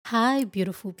Hi,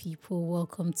 beautiful people.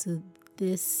 Welcome to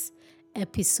this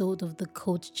episode of the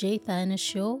Coach J Thyna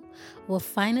show. We're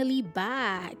finally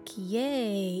back.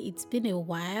 Yay! It's been a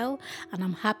while, and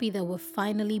I'm happy that we're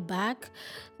finally back.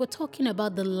 We're talking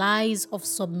about the lies of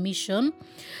submission.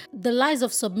 The lies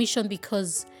of submission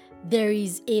because there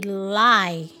is a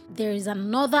lie, there is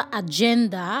another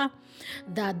agenda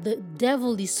that the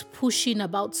devil is pushing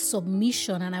about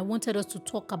submission, and I wanted us to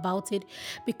talk about it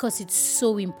because it's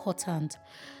so important.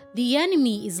 The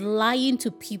enemy is lying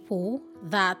to people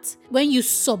that when you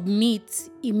submit,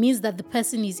 it means that the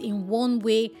person is in one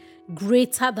way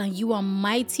greater than you and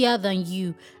mightier than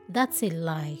you. That's a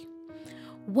lie.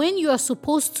 When you are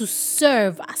supposed to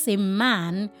serve as a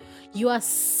man, you are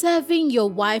serving your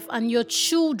wife and your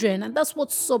children, and that's what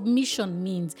submission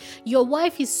means. Your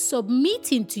wife is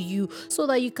submitting to you so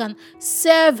that you can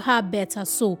serve her better.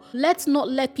 So let's not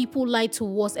let people lie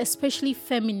to us, especially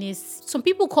feminists. Some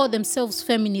people call themselves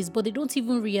feminists, but they don't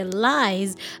even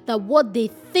realize that what they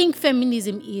think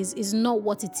feminism is not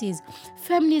what it is.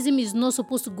 Feminism is not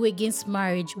supposed to go against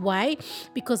marriage. Why?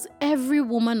 Because every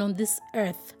woman on this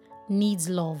earth needs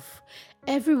love.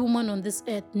 Every woman on this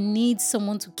earth needs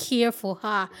someone to care for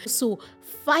her. So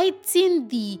fighting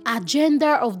the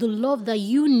agenda of the love that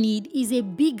you need is a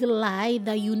big lie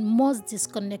that you must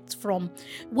disconnect from.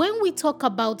 When we talk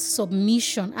about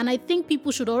submission, and I think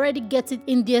people should already get it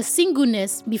in their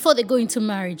singleness before they go into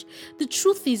marriage, the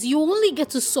truth is you only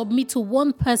get to submit to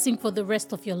one person for the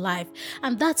rest of your life.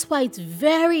 And that's why it's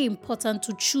very important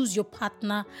to choose your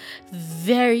partner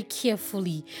very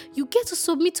carefully. You get to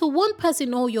submit to one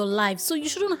person all your life, so you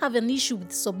shouldn't have an issue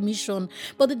with submission.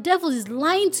 But the devil is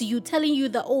lying to you, telling you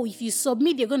that, if you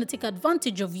submit, they're going to take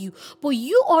advantage of you. But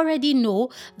you already know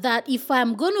that if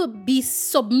I'm going to be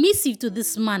submissive to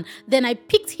this man, then I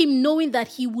picked him knowing that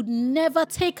he would never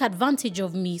take advantage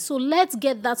of me. So let's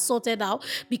get that sorted out,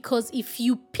 because if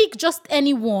you pick just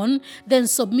anyone, then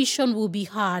submission will be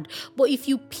hard. But if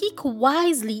you pick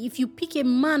wisely, if you pick a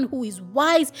man who is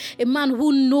wise, a man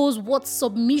who knows what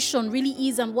submission really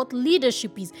is and what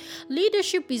leadership is.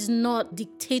 Leadership is not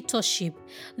dictatorship.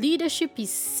 Leadership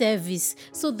is service.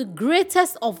 So the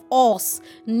greatest of us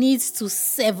needs to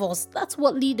serve us. That's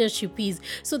what leadership is.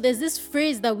 So there's this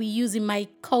phrase that we use in my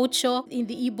culture in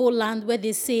the Igbo land where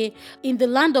they say, in the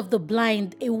land of the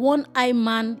blind, a one-eyed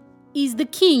man is the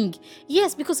king.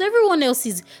 Yes, because everyone else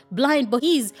is blind, but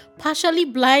he is partially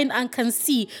blind and can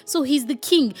see. So he's the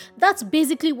king. That's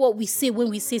basically what we say when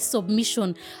we say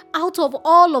submission. Out of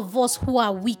all of us who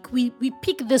are weak, we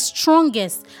pick the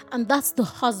strongest, and that's the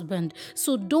husband.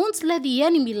 So don't let the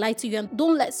enemy lie to you, and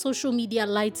don't let social media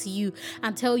lie to you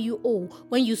and tell you,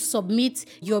 when you submit,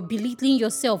 you're belittling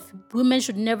yourself. Women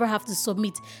should never have to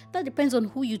submit. That depends on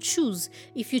who you choose.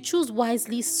 If you choose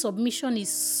wisely, submission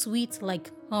is sweet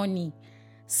like honey.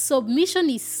 Submission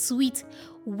is sweet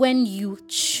when you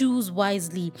choose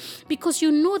wisely, because you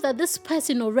know that this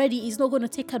person already is not going to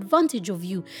take advantage of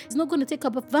you. He's not going to take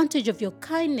advantage of your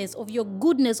kindness, of your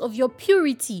goodness, of your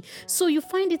purity. So you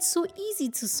find it so easy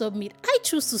to submit. I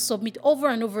choose to submit over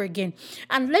and over again.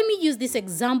 And let me use this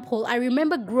example. I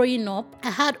remember growing up,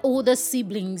 I had older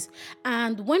siblings,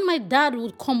 and when my dad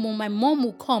would come or my mom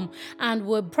would come and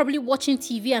we're probably watching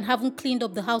TV and haven't cleaned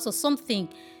up the house or something,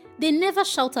 they never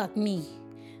shout at me.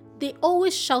 They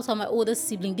always shout at my older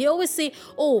sibling. They always say,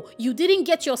 you didn't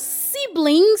get your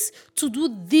siblings to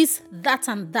do this, that,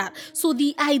 and that. So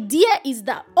the idea is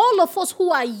that all of us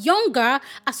who are younger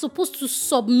are supposed to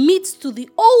submit to the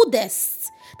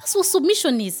oldest. That's what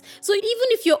submission is. So even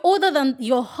if you're older than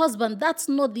your husband, that's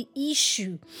not the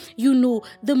issue.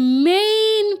 The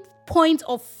main point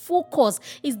of focus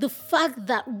is the fact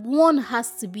that one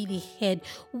has to be the head.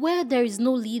 Where there is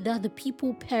no leader, the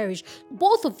people perish.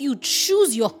 Both of you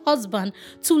choose your husband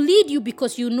to lead you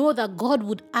because you know that God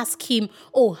would ask him,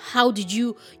 how did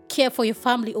you care for your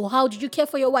family? Or how did you care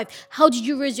for your wife? How did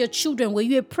you raise your children? Were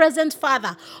you a present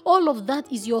father? All of that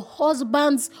is your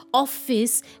husband's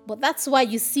office. But that's why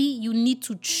you need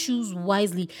to choose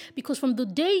wisely, because from the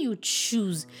day you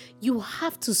choose, you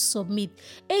have to submit.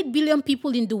 8 billion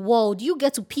people in the world, you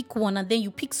get to pick one, and then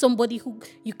you pick somebody who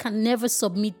you can never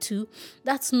submit to.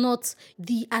 That's not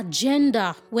the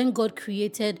agenda when God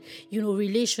created,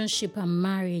 relationship and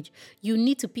marriage. You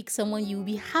need to pick someone you will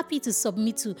be happy to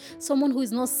submit to, someone who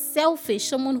is not selfish,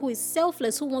 someone who is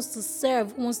selfless, who wants to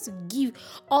serve, who wants to give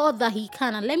all that he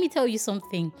can. And let me tell you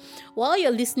something. While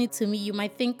you're listening to me, you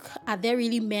might think, are there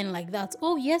really men like that?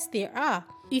 Oh, yes, there are.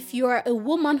 If you are a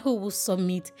woman who will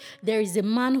submit, there is a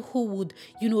man who would,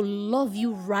 love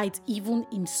you right, even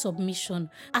in submission.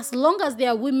 As long as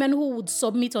there are women who would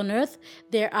submit on earth,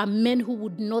 there are men who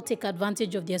would not take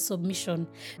advantage of their submission.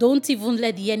 Don't even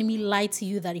let the enemy lie to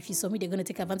you that if you submit, they're going to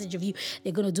take advantage of you.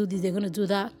 They're going to do this, they're going to do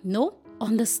that. No.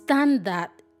 Understand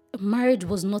that marriage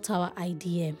was not our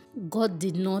idea. God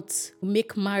did not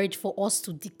make marriage for us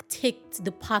to dictate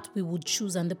the path we would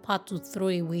choose and the path to throw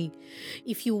away.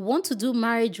 If you want to do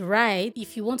marriage right,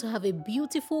 if you want to have a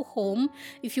beautiful home,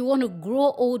 if you want to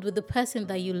grow old with the person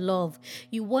that you love,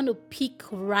 you want to pick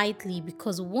rightly,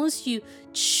 because once you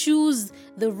choose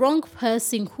the wrong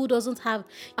person who doesn't have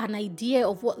an idea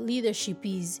of what leadership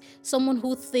is, someone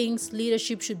who thinks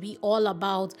leadership should be all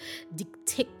about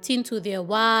dictating to their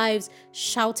wives,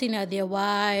 shouting at their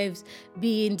wives,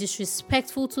 being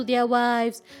disrespectful to their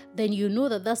wives, then you know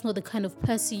that that's not the kind of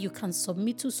person you can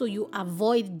submit to, so you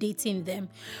avoid dating them.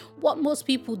 What most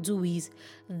people do is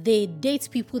they date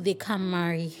people they can't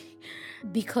marry,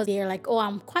 because they're like, oh,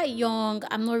 I'm quite young,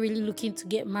 I'm not really looking to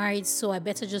get married, so I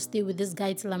better just stay with this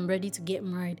guy till I'm ready to get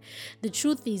married. The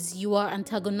truth is, you are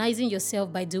antagonizing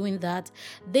yourself by doing that.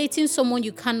 Dating someone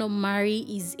you cannot marry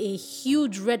is a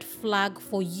huge red flag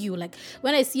for you. Like,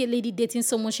 when I see a lady dating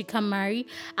someone she can't marry,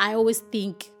 I always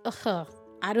think,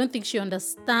 I don't think she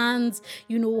understands,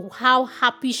 how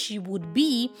happy she would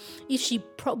be if she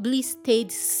probably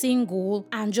stayed single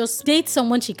and just date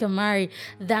someone she can marry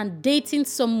than dating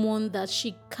someone that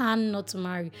she cannot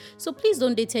marry. So please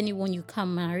don't date anyone you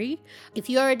can't marry. If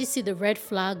you already see the red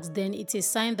flags, then it's a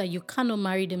sign that you cannot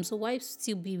marry them. So why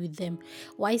still be with them?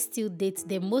 Why still date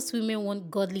them? Most women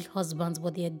want godly husbands,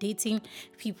 but they are dating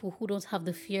people who don't have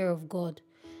the fear of God.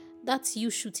 That's you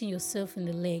shooting yourself in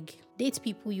the leg. Date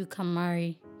people you can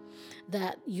marry,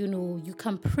 that you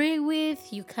can pray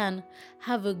with, you can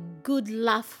have a good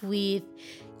laugh with,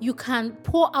 you can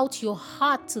pour out your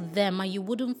heart to them, and you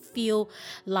wouldn't feel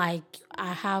like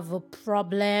I have a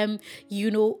problem,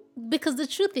 because the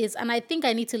truth is, and I think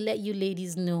I need to let you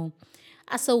ladies know,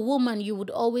 as a woman, you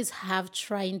would always have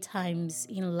trying times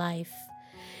in life.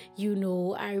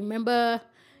 I remember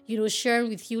sharing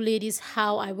with you ladies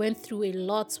how I went through a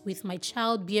lot with my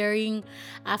childbearing.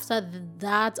 After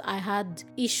that, I had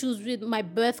issues with my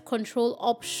birth control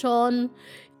option,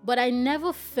 but I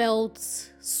never felt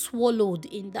swallowed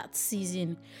in that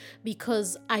season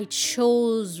because I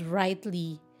chose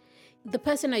rightly. The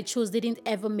person I chose didn't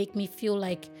ever make me feel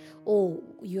like, oh,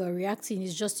 you are reacting,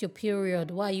 it's just your period,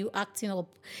 why are you acting up?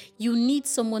 You need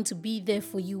someone to be there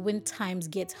for you when times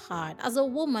get hard. As a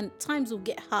woman, times will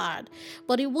get hard,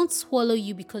 but it won't swallow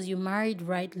you because you married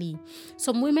rightly.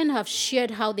 Some women have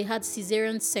shared how they had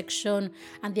cesarean section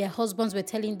and their husbands were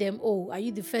telling them, oh, are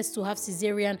you the first to have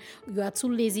cesarean? You are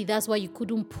too lazy, that's why you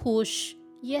couldn't push.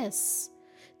 Yes.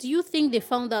 Do you think they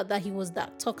found out that he was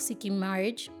that toxic in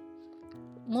marriage?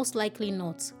 Most likely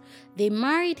not. They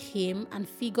married him and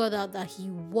figured out that he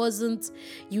wasn't,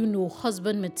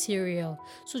 husband material.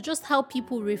 So just how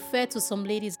people refer to some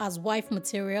ladies as wife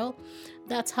material,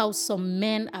 that's how some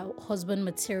men are husband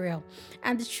material.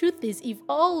 And the truth is, if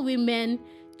all women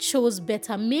chose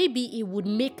better, maybe it would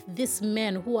make these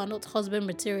men who are not husband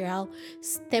material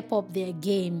step up their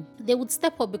game. They would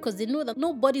step up because they know that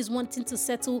nobody's wanting to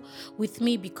settle with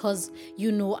me because,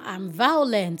 I'm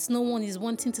violent. No one is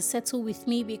wanting to settle with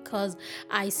me because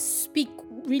I speak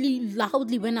really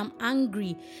loudly when I'm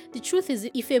angry. The truth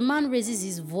is, if a man raises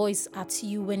his voice at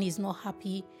you when he's not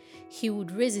happy, he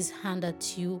would raise his hand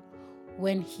at you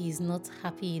when he's not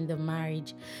happy in the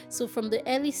marriage. So from the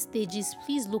early stages,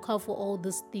 please look out for all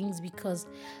those things, because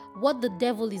what the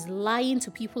devil is lying to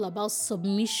people about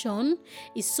submission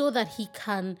is so that he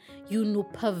can,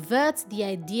 pervert the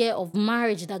idea of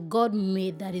marriage that God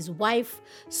made, that his wife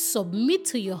submit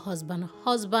to your husband.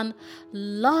 Husband,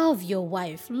 love your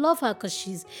wife. Love her because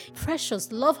she's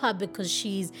precious. Love her because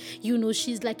she's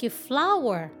like a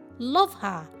flower. Love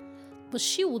her. But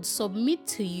she would submit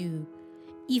to you.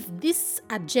 If this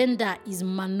agenda is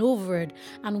maneuvered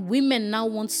and women now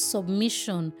want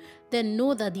submission, then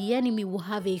know that the enemy will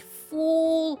have a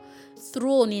full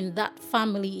throne in that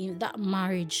family, in that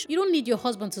marriage. You don't need your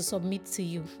husband to submit to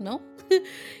you, no?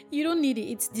 You don't need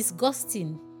it. It's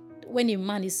disgusting when a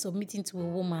man is submitting to a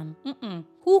woman.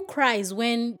 Who cries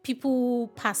when people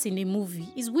pass in a movie?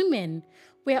 It's women.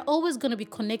 We're always going to be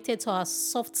connected to our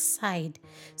soft side.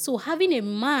 So having a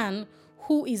man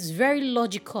who is very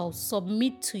logical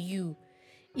submit to you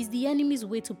It's the enemy's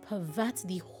way to pervert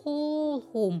the whole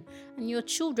home and your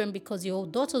children, because your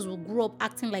daughters will grow up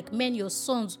acting like men, your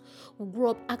sons will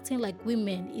grow up acting like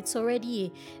women. It's already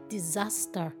a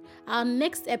disaster. Our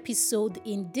next episode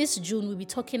in this June, we'll be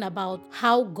talking about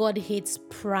how God hates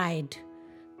pride.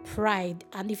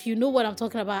 And if you know what I'm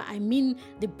talking about, I mean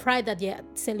the pride that they're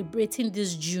celebrating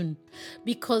this June.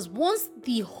 Because once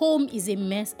the home is a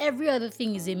mess, every other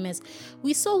thing is a mess.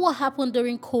 We saw what happened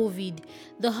during COVID.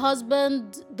 The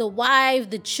husband, the wife,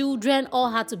 the children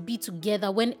all had to be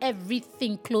together when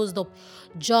everything closed up.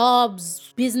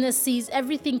 Jobs, businesses,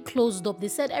 everything closed up. They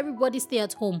said everybody stay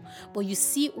at home. But you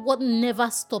see, what never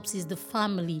stops is the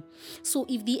family. So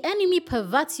if the enemy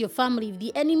perverts your family, if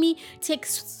the enemy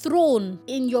takes throne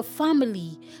in your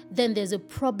family, then there's a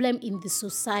problem in the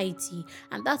society.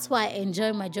 And that's why I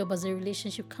enjoy my job as a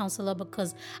relationship counselor,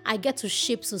 because I get to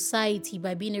shape society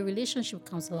by being a relationship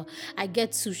counselor. I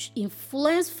get to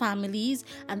influence families,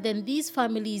 and then these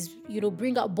families,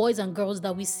 bring out boys and girls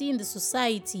that we see in the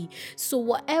society. So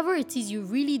whatever it is you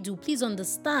really do, please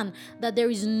understand that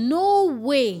there is no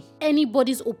way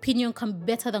anybody's opinion can be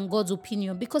better than God's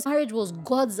opinion, because marriage was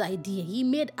God's idea. He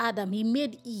made Adam, he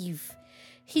made Eve.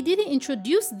 He didn't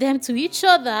introduce them to each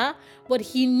other, but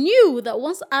he knew that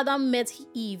once Adam met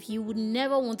Eve, he would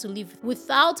never want to live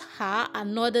without her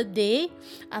another day.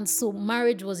 And so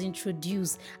marriage was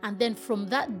introduced. And then from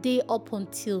that day up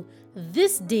until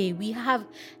this day, we have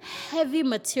heavy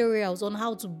materials on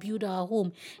how to build our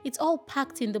home. It's all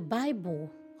packed in the Bible.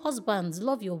 Husbands,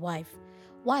 love your wife.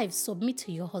 Wives, submit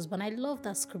to your husband. I love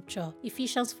that scripture,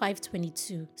 Ephesians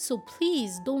 5:22. So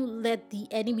please don't let the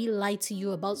enemy lie to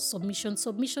you about submission.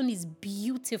 Submission is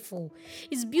beautiful.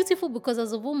 It's beautiful because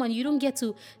as a woman, you don't get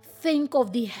to think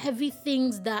of the heavy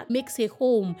things that makes a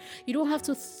home. You don't have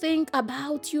to think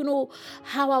about,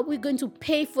 how are we going to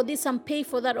pay for this and pay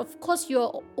for that. Of course,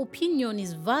 your opinion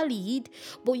is valid,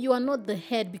 but you are not the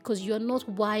head, because you are not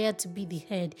wired to be the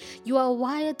head. You are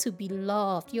wired to be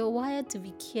loved. You're wired to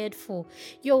be cared for.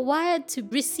 You're wired to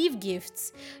receive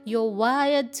gifts. You're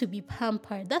wired to be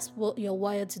pampered. That's what you're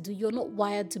wired to do. You're not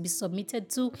wired to be submitted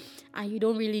to, and you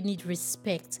don't really need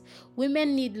respect.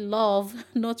 Women need love,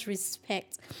 not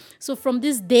respect. So from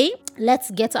this day,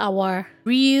 let's get our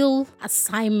real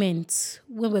assignment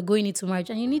when we're going into marriage.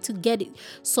 And you need to get it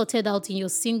sorted out in your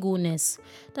singleness.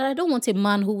 That I don't want a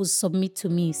man who will submit to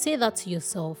me. Say that to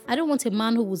yourself. I don't want a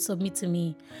man who will submit to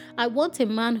me. I want a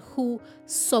man who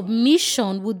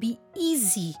submission would be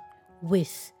easy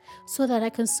with, so that I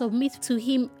can submit to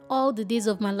him all the days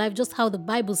of my life, just how the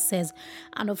Bible says.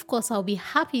 And of course, I'll be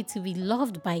happy to be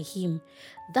loved by him.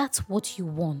 That's what you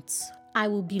want. I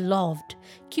will be loved.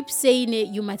 Keep saying it.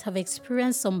 You might have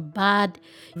experienced some bad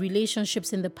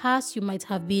relationships in the past. You might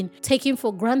have been taken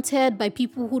for granted by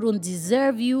people who don't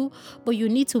deserve you. But you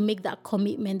need to make that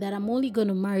commitment that I'm only going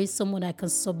to marry someone I can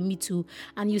submit to.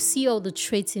 And you see all the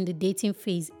traits in the dating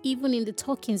phase, even in the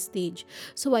talking stage.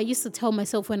 So I used to tell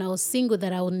myself when I was single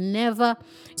that I would never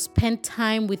spend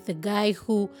time with the guy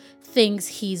who thinks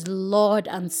he's Lord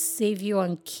and Savior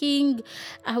and King.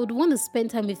 I would want to spend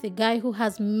time with a guy who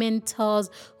has mentors,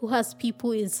 who has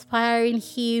people inspiring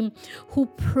him, who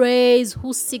prays,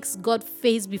 who seeks God's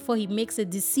face before he makes a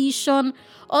decision.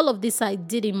 All of this I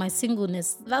did in my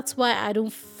singleness. That's why I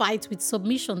don't fight with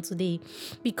submission today,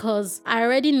 because I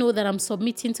already know that I'm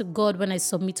submitting to God when I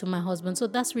submit to my husband. So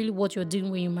that's really what you're doing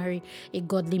when you marry a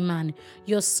godly man.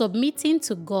 You're submitting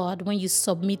to God when you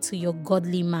submit to your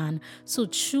godly man. So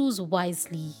choose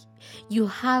wisely. You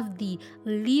have the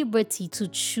liberty to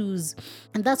choose.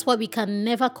 And that's why we can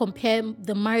never compare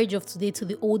the marriage of today to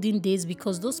the olden days,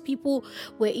 because those people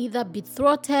were either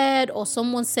betrothed or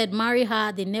someone said marry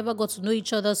her. They never got to know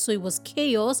each other, so it was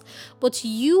chaos. But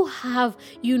you have,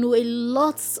 a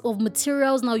lot of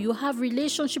materials now. You have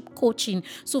relationship coaching.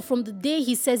 So from the day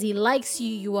he says he likes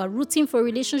you, you are rooting for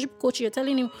relationship coaching. You're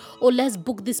telling him, oh, let's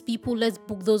book these people, let's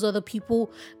book those other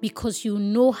people, because you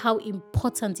know how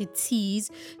important it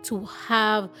is to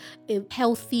have a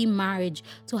healthy marriage,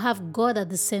 to have God at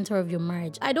the center of your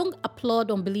marriage. I don't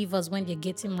applaud unbelievers when they're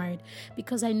getting married,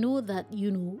 because I know that,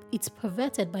 it's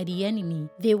perverted by the enemy.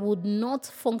 They would not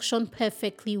function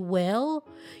perfectly well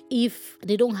if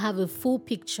they don't have a full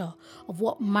picture of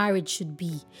what marriage should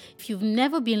be. If you've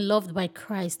never been loved by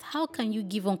Christ, how can you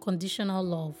give unconditional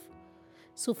love?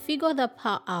 So figure that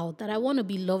part out, that I want to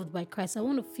be loved by Christ. I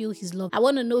want to feel his love. I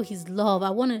want to know his love. I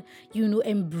want to,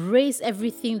 embrace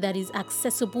everything that is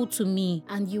accessible to me.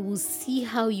 And you will see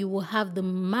how you will have the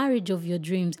marriage of your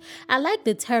dreams. I like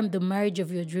the term, the marriage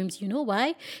of your dreams. You know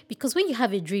why? Because when you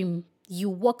have a dream, you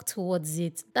work towards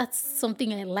it. That's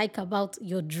something I like about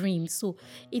your dream. So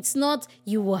it's not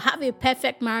you will have a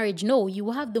perfect marriage. No, you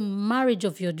will have the marriage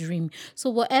of your dream. So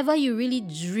whatever you really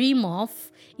dream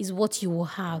of is what you will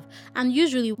have. And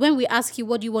usually when we ask you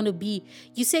what do you want to be,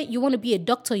 you say you want to be a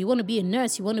doctor, you want to be a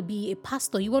nurse, you want to be a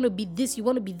pastor, you want to be this, you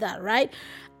want to be that, right?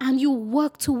 And you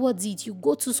work towards it. You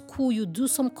go to school, you do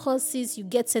some courses, you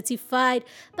get certified.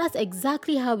 That's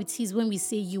exactly how it is when we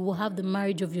say you will have the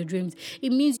marriage of your dreams.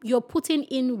 It means you're putting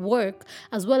in work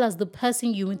as well as the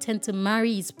person you intend to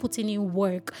marry is putting in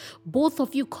work. Both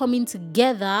of you coming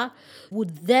together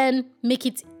would then make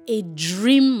it a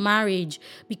dream marriage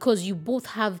because you both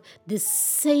have the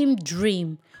same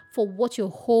dream for what your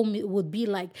home would be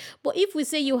like. But if we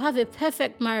say you have a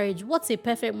perfect marriage, what's a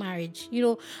perfect marriage?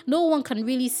 No one can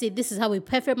really say this is how a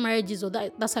perfect marriage is or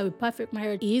that's how a perfect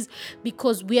marriage is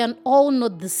because we are all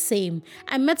not the same.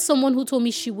 I met someone who told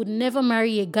me she would never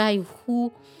marry a guy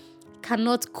who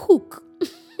cannot cook.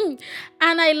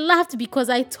 And I laughed because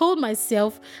I told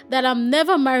myself that I'm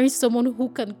never marrying someone who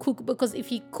can cook because if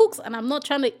he cooks and I'm not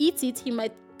trying to eat it, he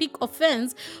might pick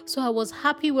offense. So I was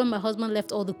happy when my husband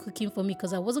left all the cooking for me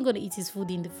because I wasn't going to eat his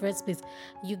food in the first place.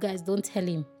 You guys, don't tell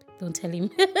him. Don't tell him.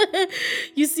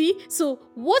 You see? So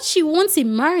what she wants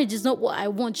in marriage is not what I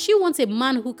want. She wants a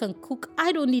man who can cook.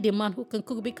 I don't need a man who can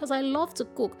cook because I love to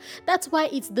cook. That's why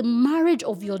it's the marriage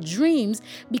of your dreams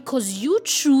because you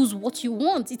choose what you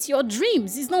want. It's your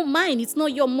dreams. It's not mine. It's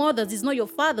not your mother's. It's not your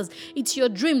father's. It's your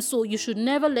dreams. So you should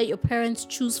never let your parents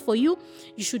choose for you.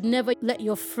 You should never let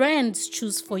your friends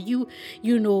choose for you.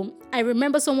 I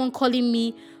remember someone calling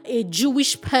me a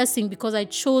Jewish person because I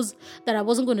chose that I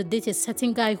wasn't going to date a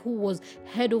certain guy who was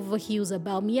head over heels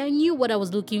about me. I knew what I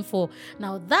was looking for.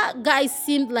 Now that guy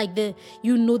seemed like the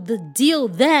deal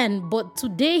then, but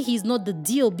today he's not the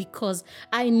deal because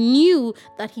I knew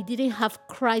that he didn't have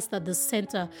Christ at the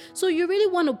center. So you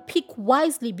really want to pick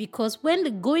wisely because when the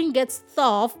going gets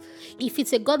tough, if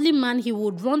it's a godly man, he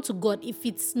would run to God. If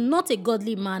it's not a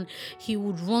godly man, he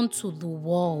would run to the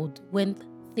world when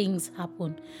things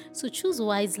happen. So choose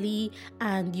wisely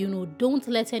and don't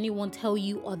let anyone tell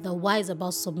you otherwise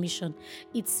about submission.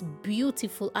 It's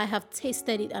beautiful. I have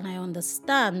tasted it and I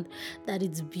understand that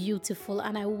it's beautiful,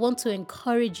 and I want to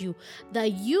encourage you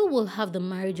that you will have the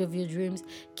marriage of your dreams.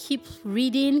 Keep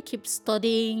reading, keep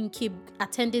studying, keep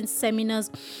attending seminars.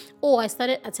 I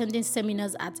started attending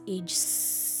seminars at age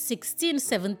 16,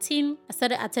 17, I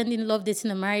started attending Love, Dating,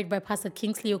 and Married by Pastor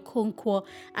Kingsley Okonkwo,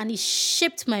 and it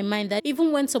shaped my mind that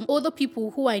even when some other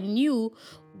people who I knew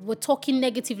were talking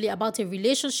negatively about a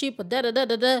relationship or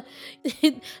the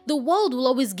world will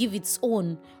always give its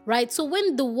own, right? So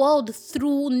when the world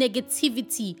threw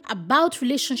negativity about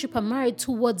relationship and marriage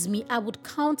towards me, I would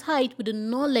counter it with the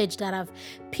knowledge that I've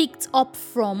picked up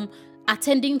from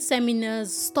attending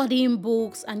seminars, studying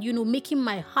books, and making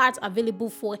my heart available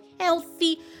for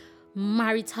healthy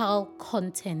marital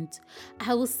content.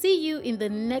 I will see you in the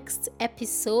next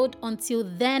episode. Until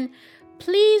then,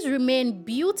 please remain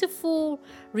beautiful,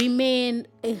 remain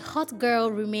a hot girl,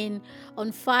 remain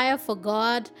on fire for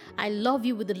God. I love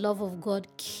you with the love of God.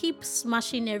 Keep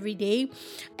smashing every day.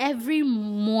 Every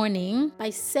morning by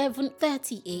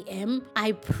 7:30 a.m.,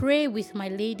 I pray with my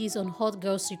ladies on Hot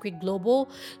Girl Secret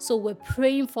Global. So we're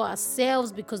praying for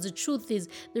ourselves because the truth is,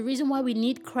 the reason why we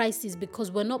need Christ is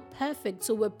because we're not perfect.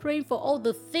 So we're praying for all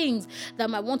the things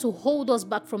that might want to hold us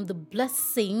back from the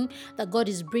blessing that God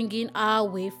is bringing our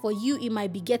way. For you, it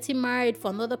might be getting married.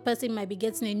 For another person, it might be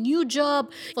getting a new job.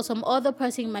 For some other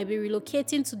person, it might be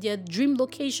relocating to their dream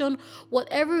location.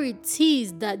 Whatever it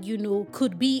is that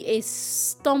could be a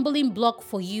stumbling block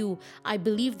for you, I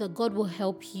believe that God will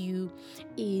help you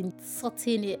in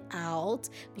sorting it out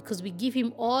because we give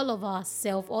him all of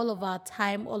ourselves, all of our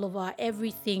time, all of our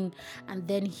everything, and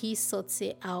then he sorts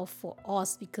it out for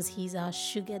us because he's our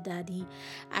sugar daddy.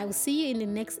 I will see you in the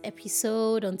next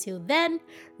episode. Until then,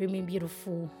 remain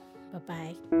beautiful.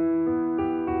 Bye-bye.